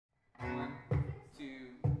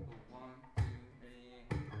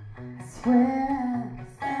Swear I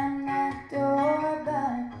slammed that door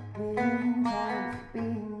about a million times, be a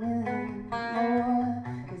million more.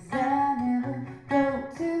 'Cause I never go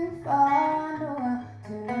too far, no, I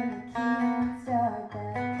turn the key and start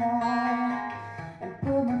that car and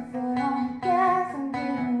put my foot on the gas and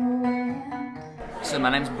get rolling. So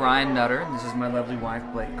my name's Brian Nutter, and this is my lovely wife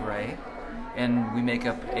Blake Gray, and we make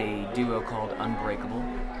up a duo called UnBRAKEable.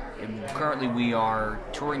 And currently we are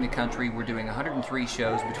touring the country. We're doing 103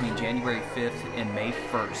 shows between January 5th and May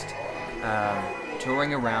 1st,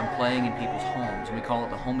 touring around, playing in people's homes, and we call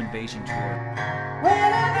it the Home Invasion Tour.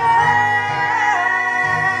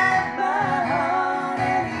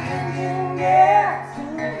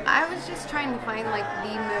 I was just trying to find like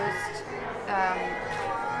the most,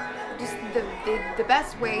 just the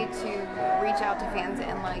best way to reach out to fans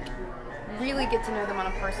and like really get to know them on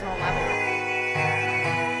a personal level.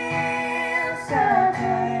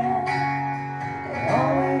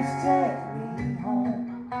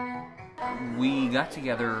 We got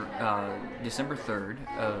together December 3rd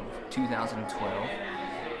of 2012,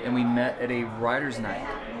 and we met at a writer's night.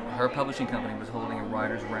 Her publishing company was holding a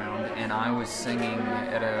writer's round, and I was singing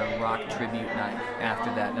at a rock tribute night after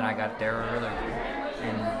that, and I got there early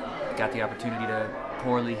and got the opportunity to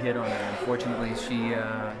poorly hit on her. Unfortunately, she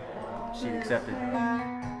accepted.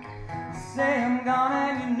 Say I'm gone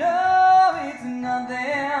and you know it's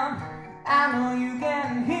nothing. I know you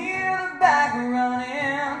can hear the back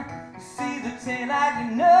running. You see the tail light,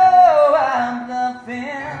 you know I'm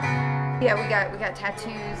bluffing. Yeah, we got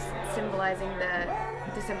tattoos symbolizing the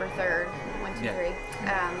December 3rd, 1, 2, 3,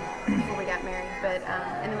 before we got married. But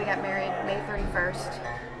and then we got married May 31st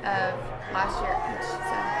of last year. So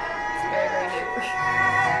it's very, very new.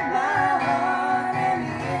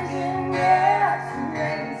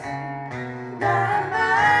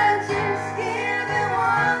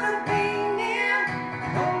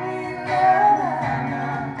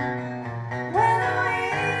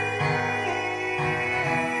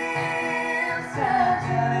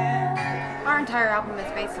 Our entire album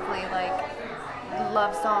is basically like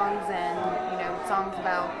love songs and, you know, songs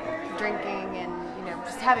about drinking and, you know,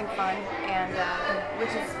 just having fun, and which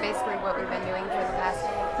is basically what we've been doing for the past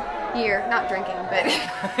year. Not drinking, but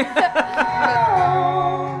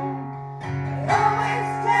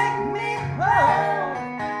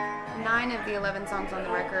 9 of the 11 songs on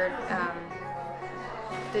the record,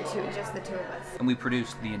 just the two of us. And we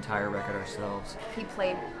produced the entire record ourselves. He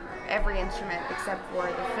played every instrument except for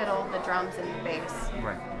the fiddle, the drums, and the bass.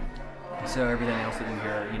 Right. So everything else that you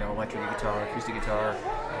hear, you know, electric guitar, acoustic guitar,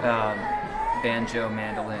 banjo,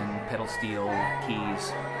 mandolin, pedal steel,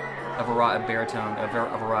 keys, a baritone, a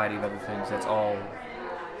variety of other things. That's all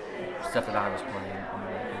stuff that I was playing on the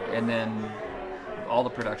record. And then all the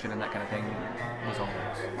production and that kind of thing was all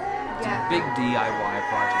us. It's a big DIY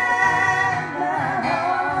project.